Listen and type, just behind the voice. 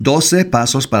12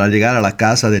 pasos para llegar a la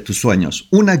casa de tus sueños.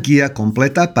 Una guía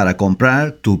completa para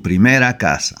comprar tu primera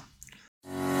casa.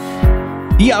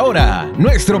 Y ahora,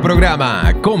 nuestro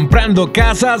programa, Comprando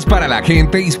Casas para la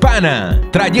Gente Hispana,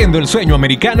 trayendo el sueño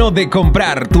americano de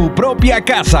comprar tu propia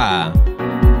casa.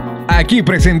 Aquí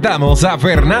presentamos a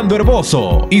Fernando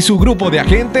Herboso y su grupo de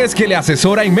agentes que le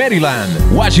asesora en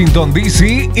Maryland, Washington,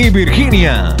 D.C. y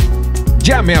Virginia.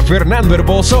 Llame a Fernando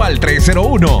Herboso al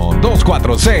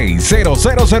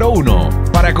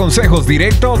 301-246-0001 para consejos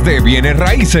directos de bienes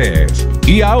raíces.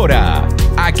 Y ahora,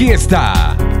 aquí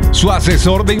está su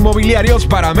asesor de inmobiliarios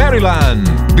para Maryland,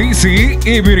 D.C.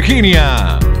 y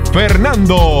Virginia,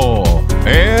 Fernando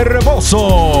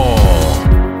Herboso.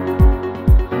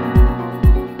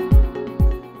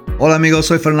 Hola amigos,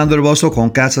 soy Fernando Herboso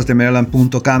con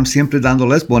casasdemaryland.com, siempre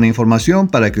dándoles buena información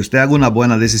para que usted haga una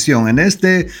buena decisión. En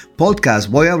este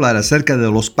podcast voy a hablar acerca de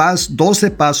los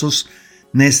 12 pasos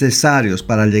necesarios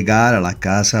para llegar a la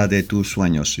casa de tus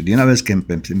sueños. Y de una vez que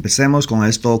empecemos con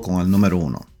esto, con el número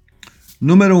 1.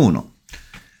 Número 1.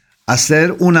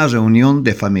 Hacer una reunión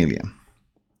de familia.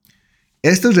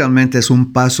 Esto realmente es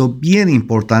un paso bien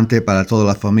importante para toda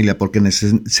la familia porque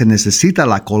se necesita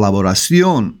la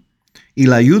colaboración y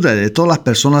la ayuda de todas las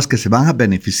personas que se van a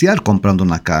beneficiar comprando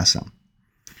una casa.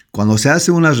 Cuando se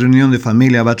hace una reunión de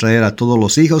familia va a traer a todos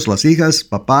los hijos, las hijas,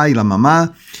 papá y la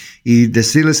mamá y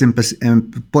decirles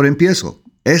por empiezo,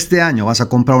 este año vas a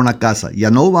comprar una casa, ya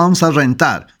no vamos a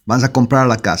rentar, vas a comprar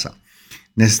la casa.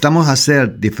 Necesitamos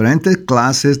hacer diferentes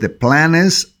clases de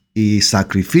planes y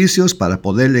sacrificios para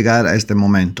poder llegar a este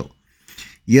momento.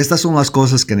 Y estas son las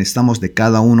cosas que necesitamos de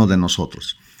cada uno de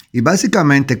nosotros. Y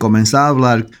básicamente comenzar a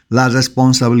hablar la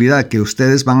responsabilidad que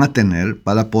ustedes van a tener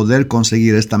para poder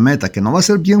conseguir esta meta, que no va a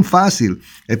ser bien fácil,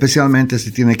 especialmente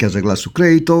si tiene que arreglar su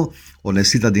crédito o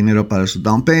necesita dinero para su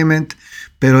down payment.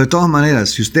 Pero de todas maneras,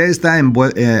 si usted está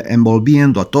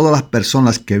envolviendo a todas las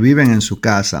personas que viven en su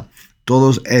casa,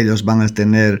 todos ellos van a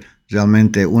tener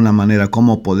realmente una manera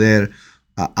como poder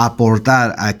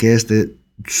aportar a que este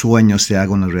sueño se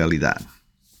haga una realidad.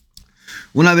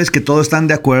 Una vez que todos están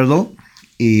de acuerdo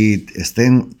y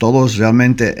estén todos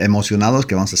realmente emocionados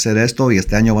que vamos a hacer esto y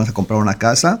este año vamos a comprar una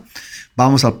casa,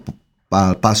 vamos al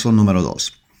paso número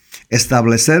 2.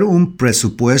 Establecer un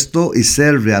presupuesto y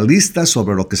ser realista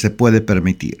sobre lo que se puede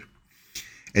permitir.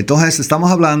 Entonces estamos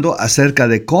hablando acerca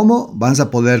de cómo vas a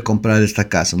poder comprar esta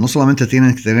casa. No solamente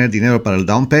tienes que tener dinero para el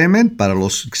down payment, para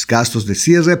los gastos de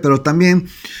cierre, pero también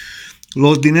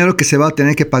los dineros que se va a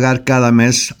tener que pagar cada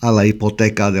mes a la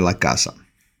hipoteca de la casa.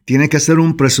 Tiene que ser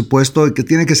un presupuesto y que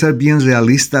tiene que ser bien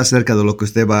realista acerca de lo que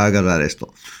usted va a agarrar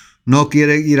esto. No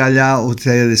quiere ir allá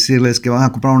usted decirles que van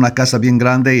a comprar una casa bien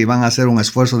grande y van a hacer un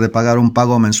esfuerzo de pagar un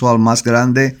pago mensual más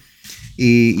grande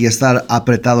y estar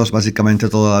apretados básicamente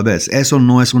toda la vez. Eso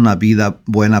no es una vida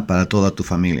buena para toda tu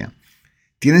familia.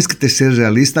 Tienes que ser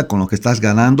realista con lo que estás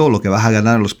ganando, lo que vas a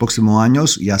ganar en los próximos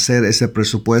años y hacer ese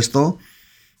presupuesto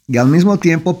y al mismo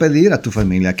tiempo pedir a tu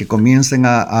familia que comiencen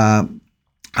a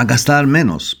gastar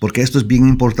menos, porque esto es bien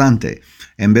importante.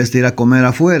 En vez de ir a comer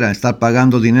afuera, estar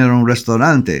pagando dinero en un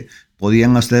restaurante,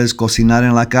 podían ustedes cocinar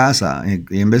en la casa. Y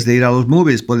en vez de ir a los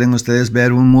movies, pueden ustedes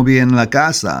ver un movie en la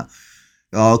casa.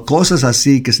 Cosas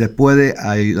así que se puede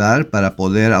ayudar para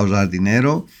poder ahorrar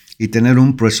dinero y tener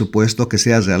un presupuesto que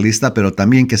sea realista, pero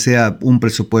también que sea un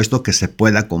presupuesto que se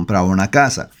pueda comprar una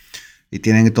casa. Y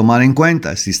tienen que tomar en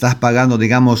cuenta, si estás pagando,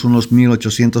 digamos, unos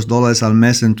 $1,800 al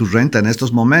mes en tu renta en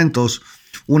estos momentos,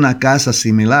 una casa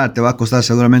similar te va a costar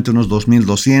seguramente unos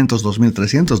 $2,200,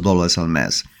 $2,300 al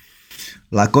mes.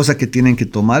 La cosa que tienen que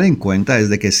tomar en cuenta es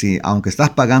de que si, aunque estás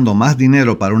pagando más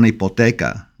dinero para una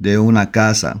hipoteca de una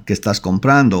casa que estás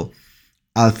comprando,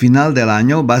 al final del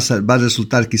año va a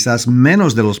resultar quizás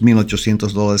menos de los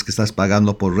 $1,800 que estás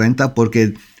pagando por renta,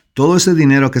 porque todo ese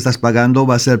dinero que estás pagando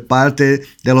va a ser parte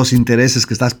de los intereses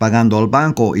que estás pagando al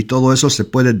banco y todo eso se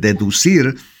puede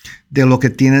deducir de lo que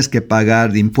tienes que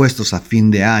pagar de impuestos a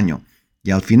fin de año.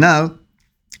 Y al final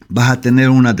vas a tener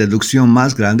una deducción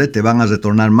más grande, te van a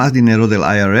retornar más dinero del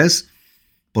IRS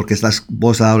porque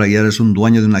vos ahora ya eres un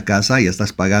dueño de una casa y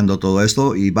estás pagando todo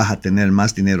esto y vas a tener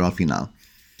más dinero al final.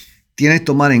 Tienes que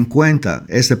tomar en cuenta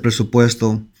ese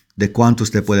presupuesto de cuánto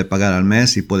usted puede pagar al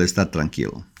mes y puede estar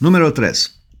tranquilo. Número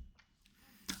 3.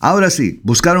 Ahora sí,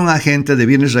 buscar un agente de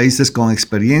bienes raíces con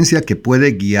experiencia que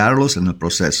puede guiarlos en el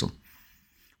proceso.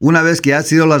 Una vez que ha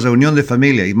sido la reunión de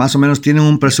familia y más o menos tienen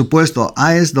un presupuesto,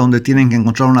 ahí es donde tienen que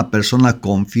encontrar una persona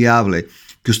confiable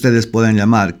que ustedes pueden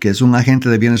llamar, que es un agente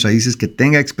de bienes raíces que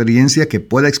tenga experiencia, que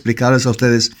pueda explicarles a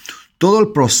ustedes todo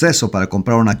el proceso para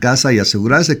comprar una casa y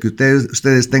asegurarse que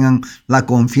ustedes tengan la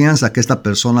confianza que esta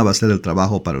persona va a hacer el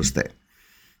trabajo para usted.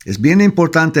 Es bien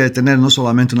importante tener no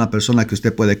solamente una persona que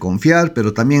usted puede confiar,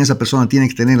 pero también esa persona tiene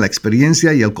que tener la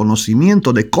experiencia y el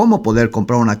conocimiento de cómo poder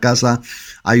comprar una casa,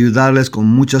 ayudarles con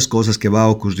muchas cosas que va a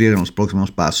ocurrir en los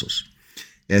próximos pasos.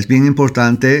 Es bien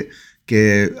importante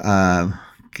que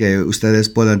ustedes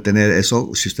puedan tener eso.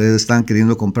 Si ustedes están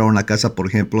queriendo comprar una casa, por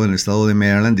ejemplo, en el estado de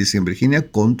Maryland, DC, en Virginia,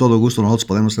 con todo gusto nosotros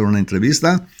podemos hacer una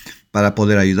entrevista para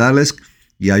poder ayudarles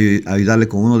y ayudarle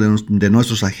con uno de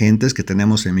nuestros agentes que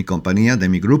tenemos en mi compañía, de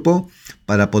mi grupo,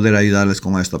 para poder ayudarles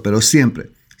con esto. Pero siempre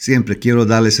quiero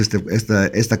darles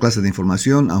esta clase de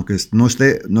información, aunque no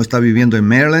está viviendo en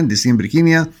Maryland, DC, en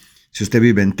Virginia. Si usted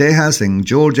vive en Texas, en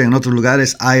Georgia, en otros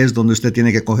lugares, ahí es donde usted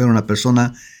tiene que coger una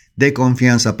persona de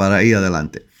confianza para ir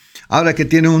adelante. Ahora que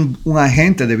tiene un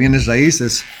agente de bienes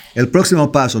raíces, el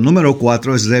próximo paso, número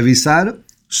 4, es revisar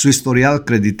su historial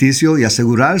crediticio y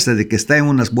asegurarse de que está en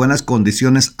unas buenas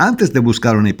condiciones antes de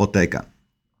buscar una hipoteca.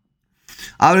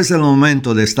 Ahora es el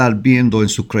momento de estar viendo en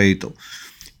su crédito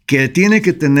que tiene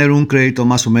que tener un crédito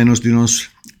más o menos de unos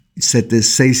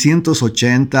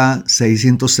 680,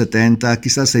 670,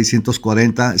 quizás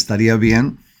 640 estaría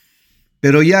bien.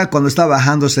 Pero ya cuando está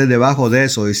bajándose debajo de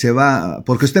eso y se va,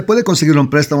 porque usted puede conseguir un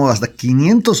préstamo hasta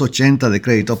 580 de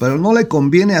crédito, pero no le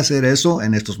conviene hacer eso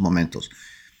en estos momentos.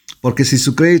 Porque si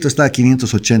su crédito está a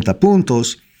 580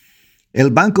 puntos,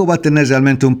 el banco va a tener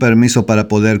realmente un permiso para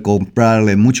poder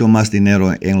comprarle mucho más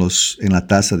dinero en la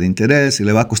tasa de interés y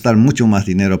le va a costar mucho más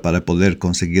dinero para poder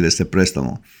conseguir ese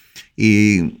préstamo.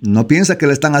 Y no piensa que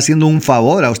le están haciendo un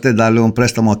favor a usted darle un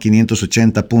préstamo a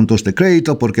 580 puntos de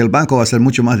crédito porque el banco va a hacer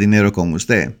mucho más dinero con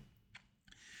usted.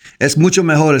 Es mucho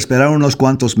mejor esperar unos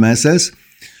cuantos meses,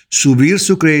 subir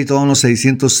su crédito a unos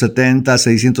 670,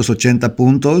 680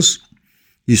 puntos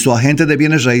y su agente de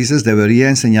bienes raíces debería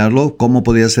enseñarlo cómo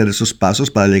podía hacer esos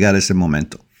pasos para llegar a ese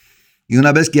momento. Y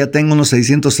una vez que ya tenga unos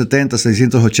 670,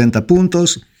 680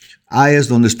 puntos, ahí es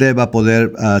donde usted va a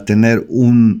poder tener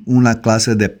una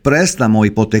clase de préstamo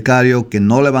hipotecario que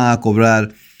no le van a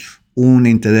cobrar un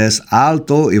interés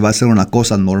alto y va a ser una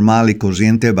cosa normal y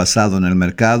corriente basado en el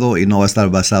mercado y no va a estar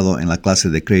basado en la clase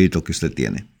de crédito que usted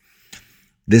tiene.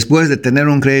 Después de tener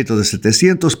un crédito de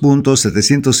 700 puntos,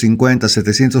 750,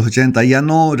 780, ya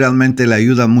no realmente le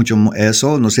ayuda mucho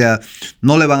eso. O sea,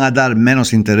 no le van a dar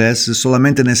menos interés,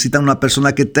 solamente necesitan una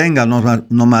persona que tenga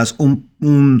nomás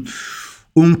un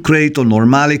crédito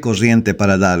normal y corriente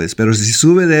para darles. Pero si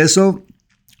sube de eso,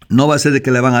 no va a ser de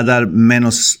que le van a dar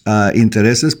menos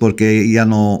intereses porque ya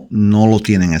no lo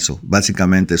tienen eso.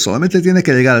 Básicamente, solamente tiene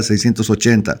que llegar a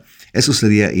 680. Eso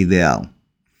sería ideal.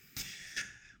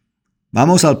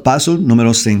 Vamos al paso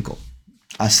número 5.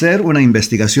 Hacer una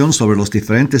investigación sobre los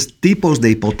diferentes tipos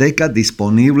de hipoteca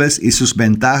disponibles y sus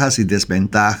ventajas y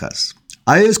desventajas.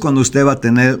 Ahí es cuando usted va a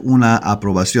tener una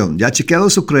aprobación. Ya ha chequeado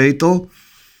su crédito,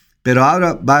 pero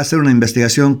ahora va a hacer una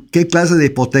investigación. ¿Qué clase de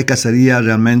hipoteca sería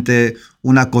realmente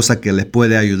una cosa que le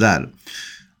puede ayudar?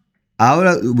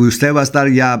 Ahora usted va a estar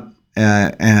ya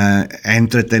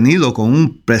entretenido con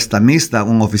un prestamista,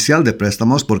 un oficial de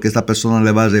préstamos, porque esta persona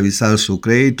le va a revisar su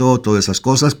crédito, todas esas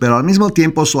cosas, pero al mismo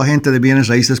tiempo su agente de bienes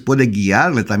raíces puede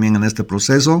guiarle también en este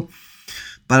proceso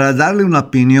para darle una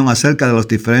opinión acerca de los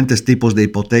diferentes tipos de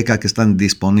hipoteca que están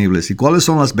disponibles y cuáles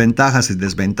son las ventajas y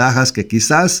desventajas que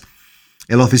quizás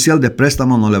el oficial de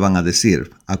préstamo no le van a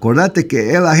decir. Acuérdate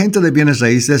que el agente de bienes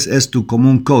raíces es como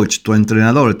un coach, tu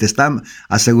entrenador. Te está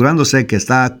asegurándose que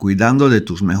está cuidando de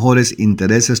tus mejores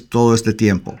intereses todo este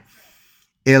tiempo.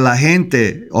 El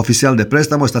agente oficial de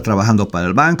préstamo está trabajando para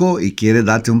el banco y quiere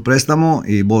darte un préstamo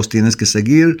y vos tienes que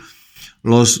seguir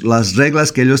las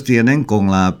reglas que ellos tienen con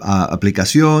la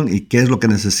aplicación y qué es lo que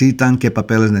necesitan, qué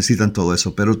papeles necesitan, todo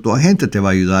eso. Pero tu agente te va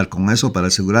a ayudar con eso para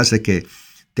asegurarse que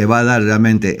te va a dar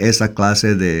realmente esa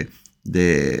clase de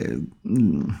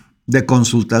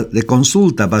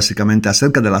consulta básicamente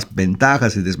acerca de las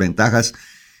ventajas y desventajas.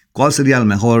 ¿Cuál sería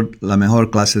la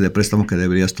mejor clase de préstamo que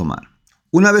deberías tomar?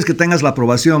 Una vez que tengas la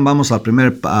aprobación, vamos al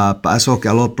primer paso, que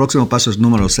al próximo paso es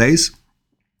número 6.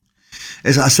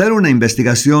 Es hacer una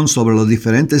investigación sobre los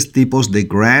diferentes tipos de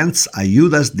grants,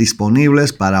 ayudas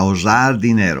disponibles para ahorrar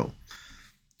dinero.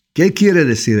 ¿Qué quiere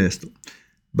decir esto?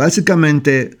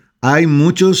 Básicamente, hay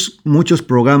muchos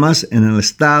programas en el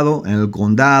estado, en el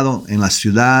condado, en la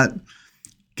ciudad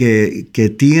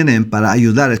que tienen para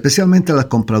ayudar, especialmente a los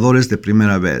compradores de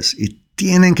primera vez. Y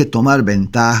tienen que tomar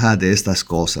ventaja de estas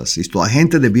cosas. Y tu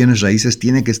agente de bienes raíces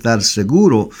tiene que estar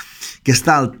seguro que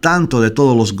está al tanto de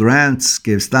todos los grants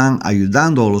que están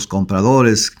ayudando a los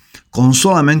compradores con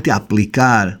solamente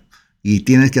aplicar. Y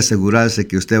tienes que asegurarse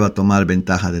que usted va a tomar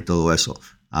ventaja de todo eso.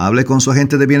 Hable con su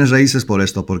agente de bienes raíces por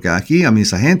esto, porque aquí a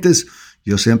mis agentes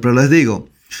yo siempre les digo,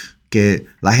 que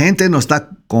la gente nos está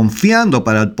confiando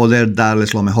para poder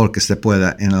darles lo mejor que se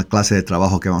pueda en la clase de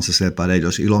trabajo que vamos a hacer para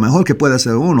ellos. Y lo mejor que puede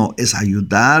hacer uno es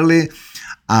ayudarle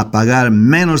a pagar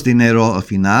menos dinero al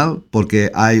final,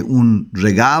 porque hay un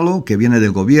regalo que viene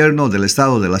del gobierno, del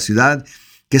estado, de la ciudad,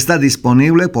 que está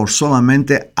disponible por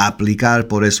solamente aplicar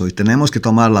por eso. Y tenemos que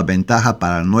tomar la ventaja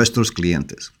para nuestros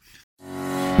clientes.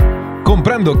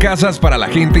 Comprando casas para la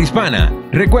gente hispana.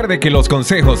 Recuerde que los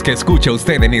consejos que escucha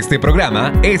usted en este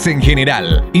programa es en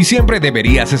general y siempre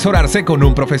debería asesorarse con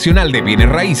un profesional de bienes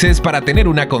raíces para tener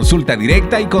una consulta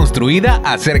directa y construida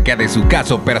acerca de su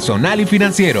caso personal y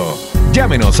financiero.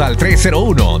 Llámenos al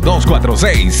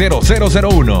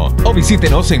 301-246-0001 o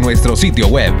visítenos en nuestro sitio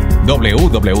web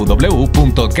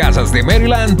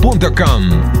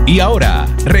www.casasdemaryland.com. Y ahora,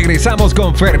 regresamos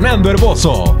con Fernando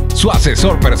Herboso, su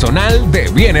asesor personal de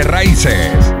bienes raíces.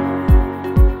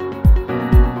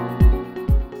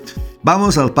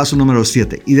 Vamos al paso número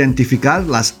 7. Identificar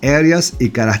las áreas y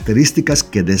características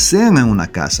que desean en una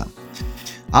casa.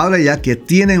 Ahora ya que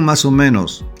tienen más o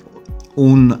menos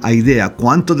una idea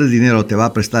cuánto de dinero te va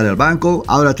a prestar el banco,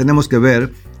 ahora tenemos que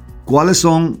ver cuáles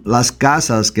son las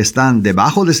casas que están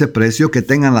debajo de ese precio, que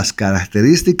tengan las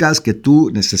características que tú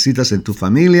necesitas en tu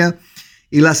familia,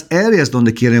 y las áreas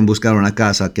donde quieren buscar una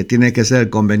casa, que tiene que ser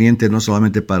conveniente no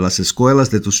solamente para las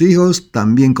escuelas de tus hijos,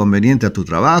 también conveniente a tu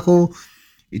trabajo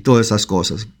y todas esas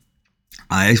cosas.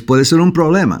 Ahí puede ser un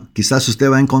problema. Quizás usted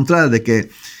va a encontrar de que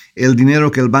el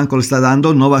dinero que el banco le está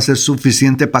dando no va a ser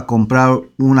suficiente para comprar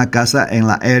una casa en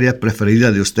la área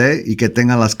preferida de usted y que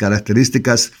tenga las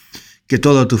características que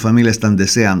toda tu familia están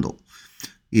deseando.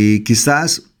 Y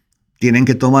quizás tienen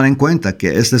que tomar en cuenta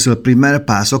que este es el primer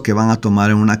paso que van a tomar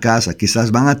en una casa.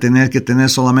 Quizás van a tener que tener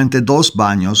solamente 2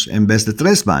 baños en vez de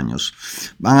 3 baños.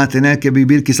 Van a tener que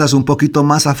vivir quizás un poquito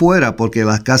más afuera porque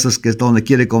las casas que es donde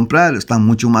quiere comprar están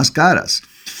mucho más caras.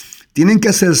 Tienen que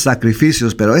hacer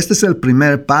sacrificios, pero este es el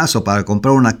primer paso para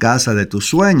comprar una casa de tus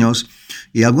sueños,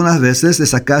 y algunas veces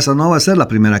esa casa no va a ser la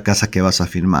primera casa que vas a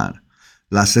firmar.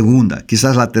 La segunda,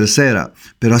 quizás la tercera,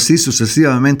 pero así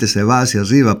sucesivamente se va hacia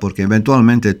arriba porque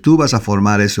eventualmente tú vas a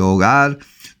formar ese hogar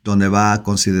donde va a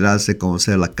considerarse como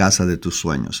ser la casa de tus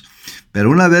sueños.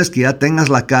 Pero una vez que ya tengas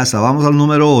la casa, vamos al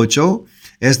número 8,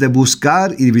 es de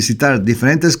buscar y visitar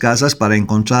diferentes casas para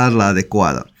encontrar la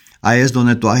adecuada. Ahí es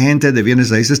donde tu agente de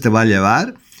bienes raíces te va a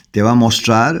llevar, te va a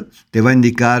mostrar, te va a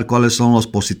indicar cuáles son los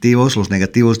positivos, los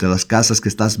negativos de las casas que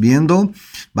estás viendo.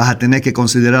 Vas a tener que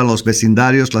considerar los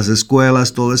vecindarios, las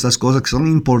escuelas, todas esas cosas que son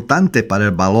importantes para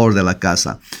el valor de la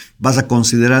casa. Vas a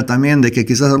considerar también de que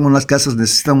quizás algunas casas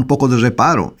necesitan un poco de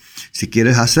reparo. Si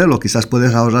quieres hacerlo, quizás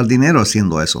puedes ahorrar dinero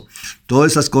haciendo eso.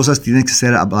 Todas esas cosas tienen que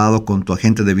ser hablado con tu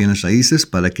agente de bienes raíces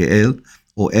para que él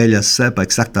o ella sepa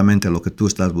exactamente lo que tú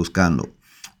estás buscando.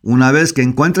 Una vez que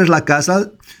encuentres la casa,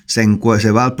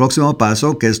 se va al próximo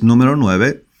paso, que es número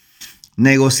 9.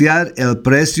 Negociar el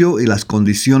precio y las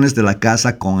condiciones de la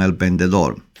casa con el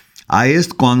vendedor. Ahí es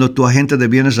cuando tu agente de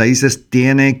bienes raíces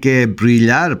tiene que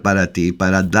brillar para ti,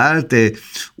 para darte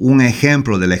un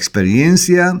ejemplo de la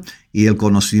experiencia y el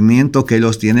conocimiento que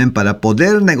ellos tienen para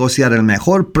poder negociar el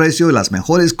mejor precio y las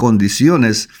mejores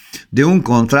condiciones de un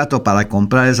contrato para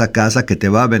comprar esa casa que te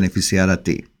va a beneficiar a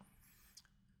ti.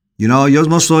 Yo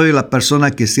no soy la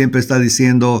persona que siempre está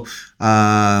diciendo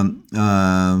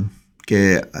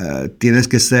que tienes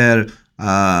que ser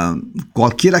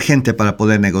cualquier agente para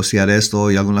poder negociar esto,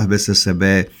 y algunas veces se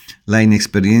ve la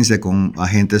inexperiencia con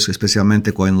agentes,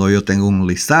 especialmente cuando yo tengo un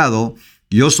listado.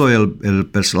 Yo soy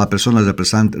la persona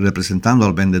representando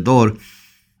al vendedor,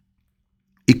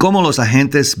 y cómo los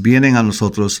agentes vienen a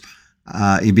nosotros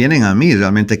y vienen a mí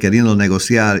realmente queriendo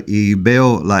negociar, y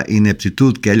veo la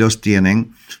ineptitud que ellos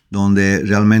tienen, donde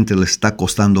realmente les está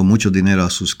costando mucho dinero a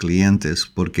sus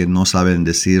clientes porque no saben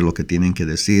decir lo que tienen que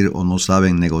decir o no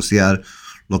saben negociar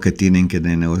lo que tienen que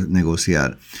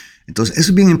negociar. Entonces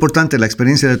es bien importante la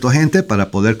experiencia de tu agente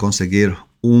para poder conseguir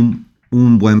un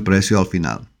buen precio al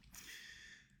final.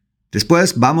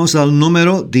 Después vamos al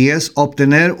número 10,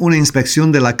 obtener una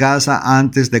inspección de la casa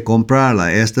antes de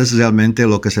comprarla. Esto es realmente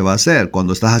lo que se va a hacer.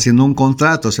 Cuando estás haciendo un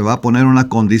contrato, se va a poner una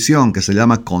condición que se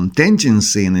llama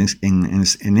contingency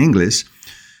en inglés.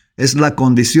 Es la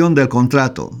condición del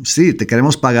contrato. Sí, te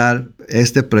queremos pagar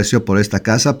este precio por esta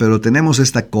casa, pero tenemos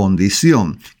esta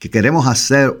condición, que queremos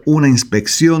hacer una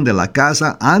inspección de la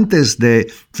casa antes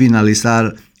de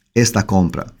finalizar esta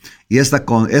compra. Y esta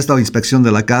inspección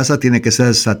de la casa tiene que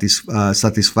ser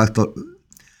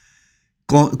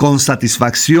con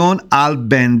satisfacción al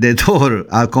vendedor,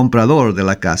 al comprador de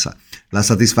la casa. La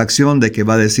satisfacción de que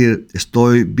va a decir,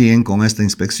 estoy bien con esta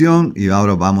inspección y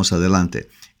ahora vamos adelante.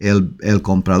 el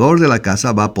comprador de la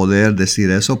casa va a poder decir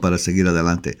eso para seguir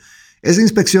adelante. Esa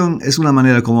inspección es una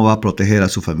manera como va a proteger a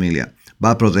su familia,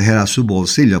 va a proteger a su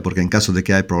bolsillo, porque en caso de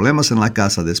que hay problemas en la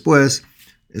casa después,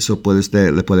 eso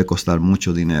le puede costar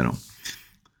mucho dinero.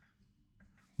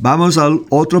 Vamos al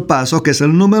otro paso, que es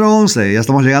el número 11. Ya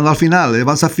estamos llegando al final.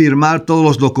 Vas a firmar todos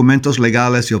los documentos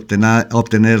legales y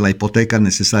obtener la hipoteca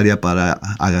necesaria para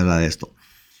agarrar esto.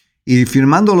 Y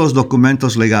firmando los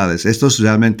documentos legales, esto es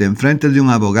realmente enfrente de un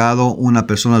abogado, una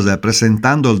persona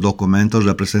representando el documento,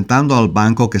 representando al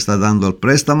banco que está dando el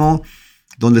préstamo,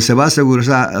 donde se va a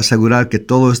asegurar que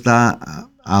todo está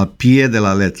al pie de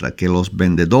la letra, que los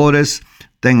vendedores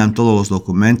tengan todos los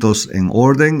documentos en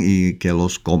orden y que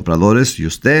los compradores y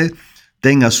usted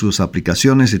tenga sus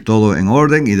aplicaciones y todo en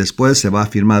orden, y después se va a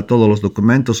firmar todos los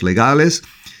documentos legales.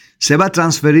 Se va a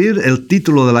transferir el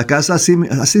título de la casa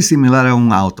así similar a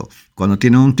un auto. Cuando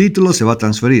tiene un título se va a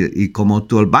transferir, y como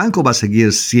el banco va a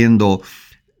seguir siendo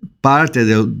parte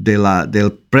del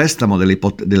préstamo de la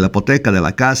hipoteca de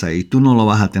la casa, y tú no lo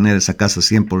vas a tener esa casa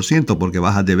 100% porque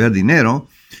vas a deber dinero,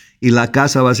 y la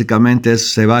casa básicamente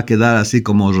se va a quedar así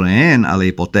como rehén a la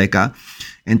hipoteca.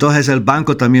 Entonces el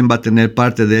banco también va a tener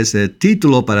parte de ese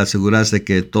título para asegurarse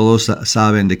que todos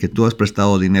saben de que tú has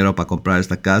prestado dinero para comprar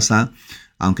esta casa,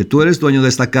 aunque tú eres dueño de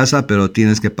esta casa, pero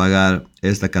tienes que pagar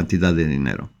esta cantidad de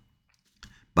dinero.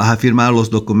 Vas a firmar los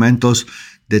documentos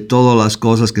de todas las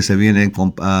cosas que se vienen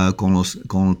con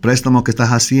el préstamo que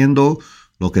estás haciendo,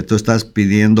 lo que tú estás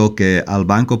pidiendo al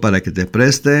banco para que te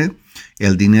preste,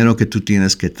 el dinero que tú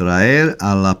tienes que traer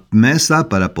a la mesa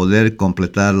para poder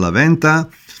completar la venta,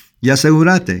 y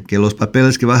asegúrate que los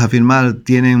papeles que vas a firmar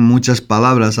tienen muchas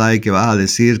palabras ahí que vas a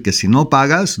decir que si no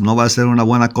pagas no va a ser una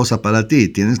buena cosa para ti.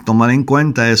 Tienes que tomar en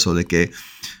cuenta eso de que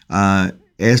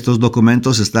estos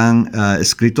documentos están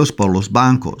escritos por los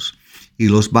bancos, y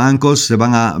los bancos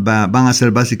van a hacer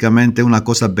básicamente una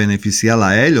cosa beneficial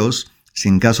a ellos si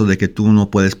en caso de que tú no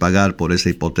puedes pagar por esa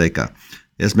hipoteca.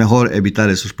 Es mejor evitar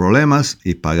esos problemas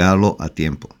y pagarlo a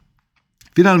tiempo.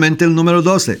 Finalmente, el número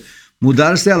 12.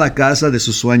 Mudarse a la casa de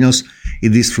sus sueños y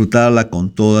disfrutarla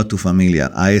con toda tu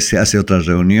familia. Ahí se hace otra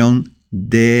reunión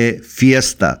de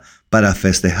fiesta para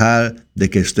festejar de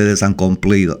que ustedes han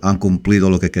cumplido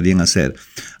lo que querían hacer.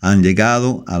 Han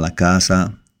llegado a la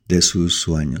casa de sus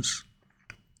sueños.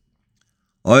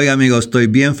 Oiga, amigos, estoy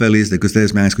bien feliz de que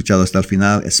ustedes me han escuchado hasta el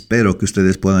final. Espero que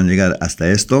ustedes puedan llegar hasta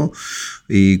esto.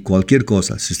 Y cualquier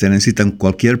cosa, si ustedes necesitan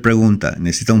cualquier pregunta,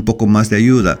 necesitan un poco más de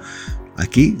ayuda,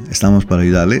 aquí estamos para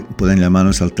ayudarle. Pueden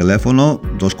llamarnos al teléfono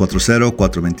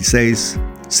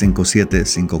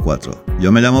 240-426-5754.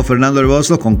 Yo me llamo Fernando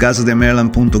Herboso con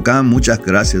casasdemaryland.com. Muchas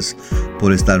gracias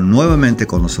por estar nuevamente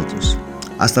con nosotros.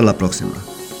 Hasta la próxima.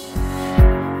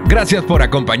 Gracias por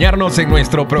acompañarnos en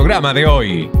nuestro programa de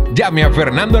hoy. Llame a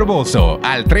Fernando Herboso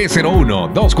al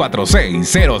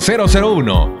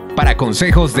 301-246-0001 para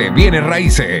consejos de bienes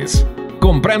raíces.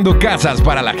 Comprando Casas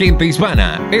para la Gente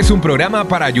Hispana es un programa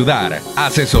para ayudar,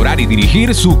 asesorar y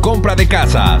dirigir su compra de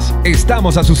casas.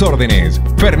 Estamos a sus órdenes.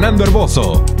 Fernando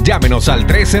Herboso. Llámenos al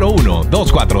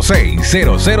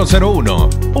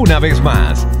 301-246-0001. Una vez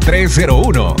más,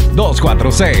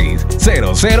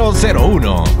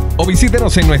 301-246-0001. O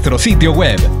visítenos en nuestro sitio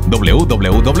web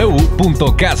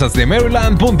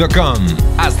www.casasdemaryland.com.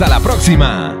 Hasta la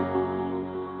próxima.